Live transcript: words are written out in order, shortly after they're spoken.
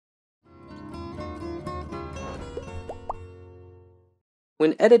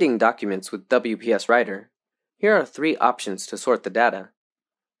When editing documents with WPS Writer, here are 3 options to sort the data.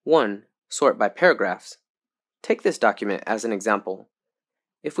 1. Sort by paragraphs. Take this document as an example.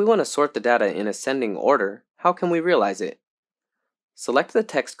 If we want to sort the data in ascending order, how can we realize it? Select the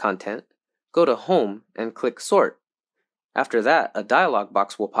text content, go to Home and click Sort. After that, a dialog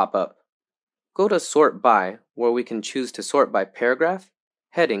box will pop up. Go to Sort By, where we can choose to sort by paragraph,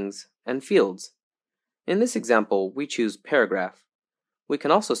 headings, and fields. In this example, we choose paragraph. We can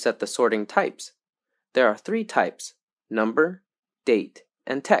also set the sorting types. There are 3 types: number, date,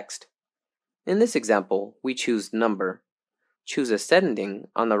 and text. In this example, we choose number. Choose ascending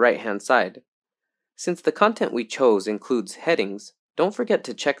on the right-hand side. Since the content we chose includes headings, don't forget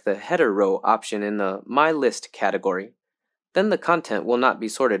to check the header row option in the My List category. Then the content will not be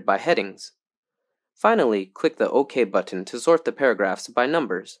sorted by headings. Finally, click the OK button to sort the paragraphs by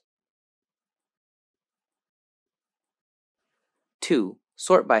numbers. 2.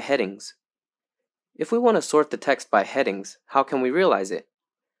 Sort by headings. If we want to sort the text by headings, how can we realize it?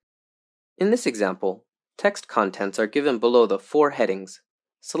 In this example, text contents are given below the 4 headings.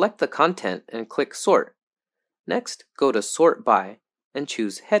 Select the content and click Sort. Next, go to Sort By and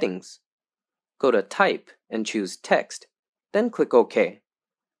choose Headings. Go to Type and choose Text, then click OK.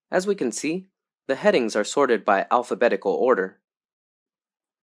 As we can see, the headings are sorted by alphabetical order.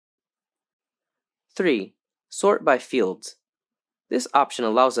 3. Sort by fields. This option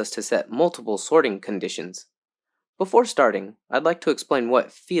allows us to set multiple sorting conditions. Before starting, I'd like to explain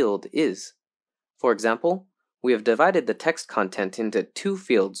what field is. For example, we have divided the text content into 2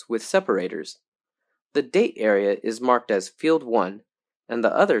 fields with separators. The date area is marked as field 1, and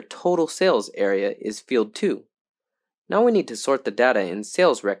the other total sales area is field 2. Now we need to sort the data in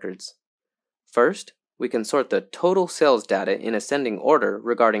sales records. First, we can sort the total sales data in ascending order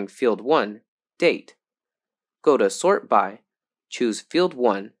regarding field 1, date. Go to Sort By, choose field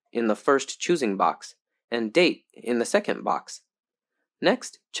 1 in the first choosing box, and date in the second box.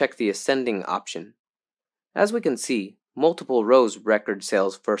 Next, check the ascending option. As we can see, multiple rows record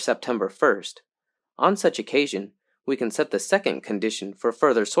sales for September 1st. On such occasion, we can set the second condition for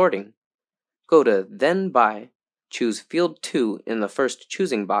further sorting. Go to Then By, choose field 2 in the first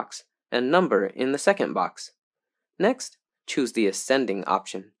choosing box, and number in the second box. Next, choose the ascending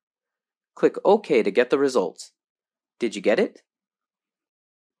option. Click OK to get the results. Did you get it?